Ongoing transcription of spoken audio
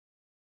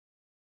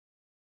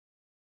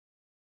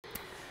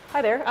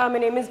Hi there, my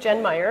name is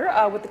Jen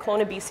Meyer with the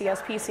Kelowna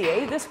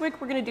BCSPCA. This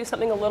week we're going to do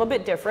something a little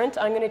bit different.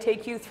 I'm going to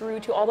take you through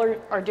to all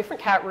our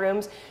different cat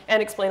rooms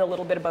and explain a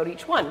little bit about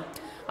each one.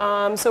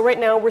 So right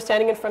now we're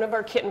standing in front of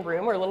our kitten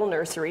room, our little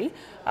nursery.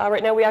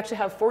 Right now we actually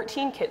have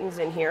 14 kittens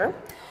in here,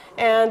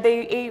 and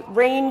they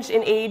range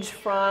in age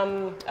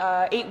from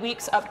 8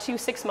 weeks up to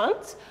 6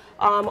 months.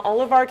 All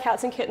of our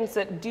cats and kittens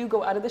that do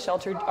go out of the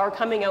shelter are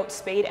coming out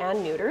spayed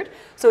and neutered.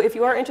 So if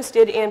you are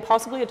interested in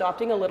possibly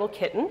adopting a little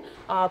kitten,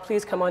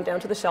 please come on down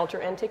to the shelter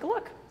and take a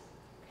look.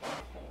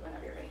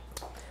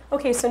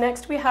 Okay, so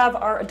next we have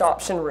our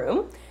adoption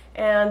room.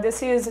 And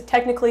this is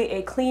technically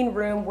a clean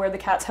room where the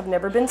cats have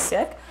never been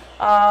sick.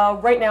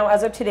 Right now,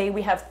 as of today,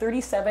 we have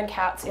 37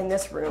 cats in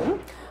this room,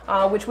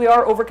 which we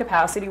are over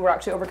capacity. We're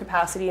actually over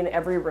capacity in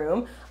every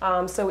room.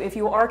 So if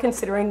you are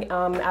considering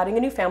adding a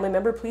new family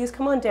member, please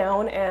come on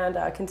down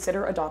and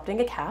consider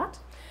adopting a cat.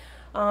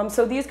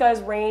 So these guys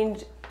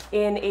range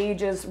in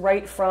ages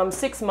right from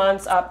 6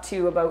 months up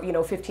to about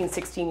 15,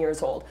 16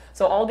 years old.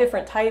 So all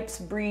different types,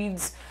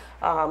 breeds,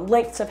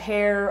 lengths of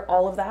hair,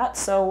 all of that.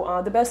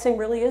 So the best thing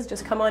really is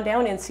just come on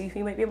down and see who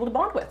you might be able to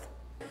bond with.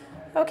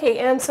 Okay,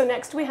 and so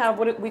next we have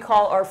what we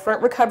call our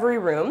front recovery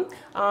room.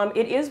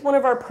 It is one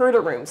of our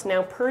PURDA rooms.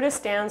 Now PURDA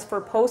stands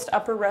for Post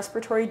Upper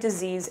Respiratory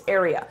Disease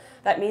Area.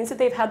 That means that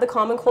they've had the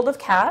common cold of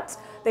cats.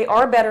 They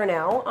are better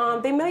now.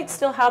 They might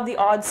still have the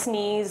odd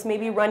sneeze,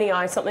 maybe runny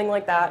eye, something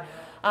like that.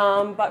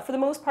 But for the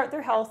most part,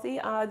 they're healthy.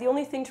 The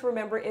only thing to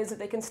remember is that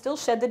they can still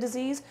shed the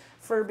disease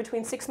for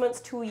between 6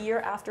 months to a year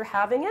after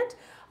having it.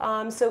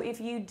 So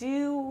if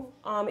you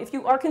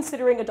are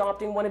considering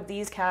adopting one of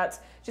these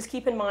cats, just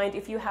keep in mind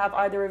if you have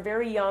either a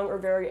very young or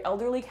very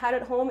elderly cat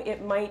at home,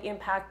 it might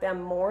impact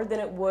them more than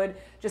it would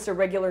just a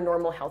regular,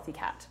 normal, healthy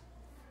cat.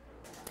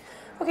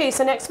 Okay,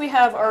 so next we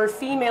have our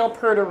female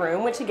PURDA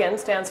room, which again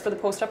stands for the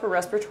Post Upper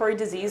Respiratory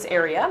Disease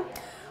Area.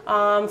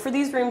 For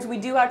these rooms, we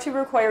do actually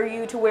require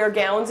you to wear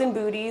gowns and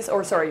booties,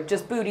 or sorry,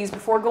 just booties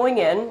before going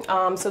in,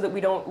 so that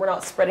we're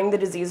not spreading the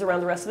disease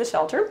around the rest of the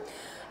shelter.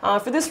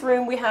 For this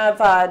room, we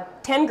have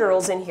 10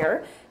 girls in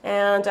here,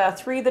 and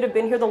 3 that have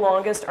been here the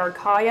longest are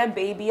Kaya,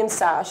 Baby, and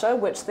Sasha,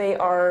 which they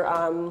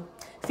are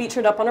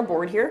featured up on our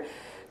board here.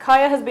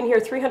 Kaya has been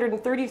here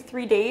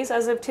 333 days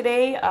as of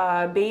today,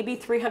 Baby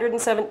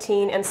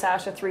 317, and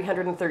Sasha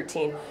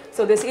 313.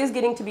 So this is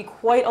getting to be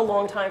quite a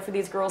long time for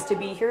these girls to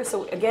be here.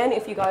 So again,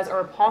 if you guys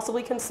are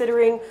possibly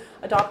considering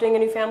adopting a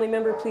new family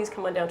member, please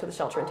come on down to the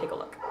shelter and take a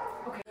look.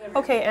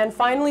 Okay, and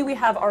finally we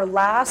have our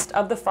last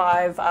of the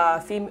 5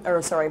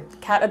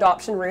 cat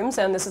adoption rooms,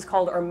 and this is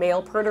called our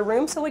male PURDA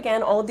room. So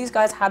again, all of these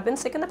guys have been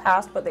sick in the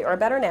past, but they are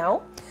better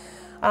now.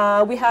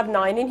 We have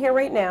 9 in here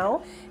right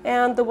now,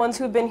 and the ones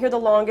who have been here the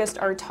longest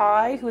are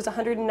Ty, who is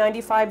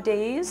 195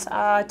 days,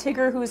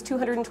 Tigger, who is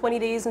 220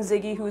 days, and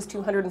Ziggy, who is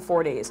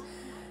 204 days.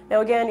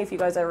 Now again, if you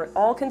guys are at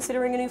all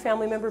considering a new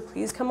family member,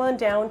 please come on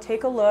down,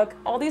 take a look.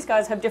 All these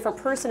guys have different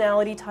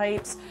personality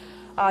types,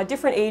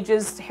 different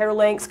ages, hair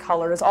lengths,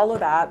 colors, all of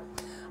that.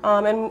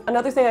 And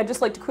another thing I'd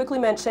just like to quickly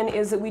mention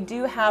is that we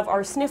do have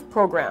our SNF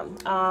program.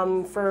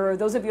 For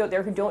those of you out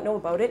there who don't know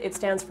about it, it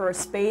stands for a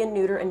Spay and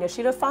Neuter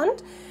Initiative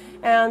Fund.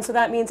 And so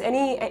that means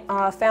any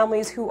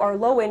families who are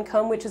low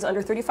income, which is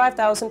under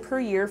 $35,000 per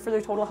year for their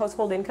total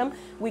household income,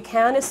 we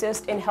can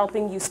assist in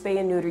helping you spay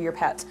and neuter your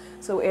pets.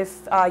 So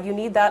if you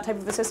need that type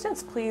of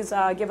assistance, please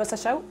give us a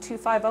shout,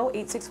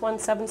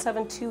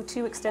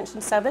 250-861-7722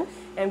 extension 7,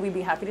 and we'd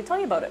be happy to tell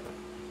you about it.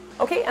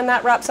 Okay, and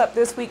that wraps up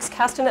this week's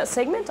Castanet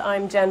segment.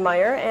 I'm Jen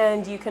Meyer,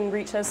 and you can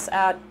reach us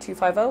at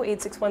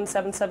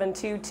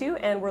 250-861-7722,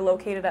 and we're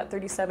located at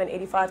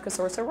 3785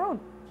 Casorsa Road.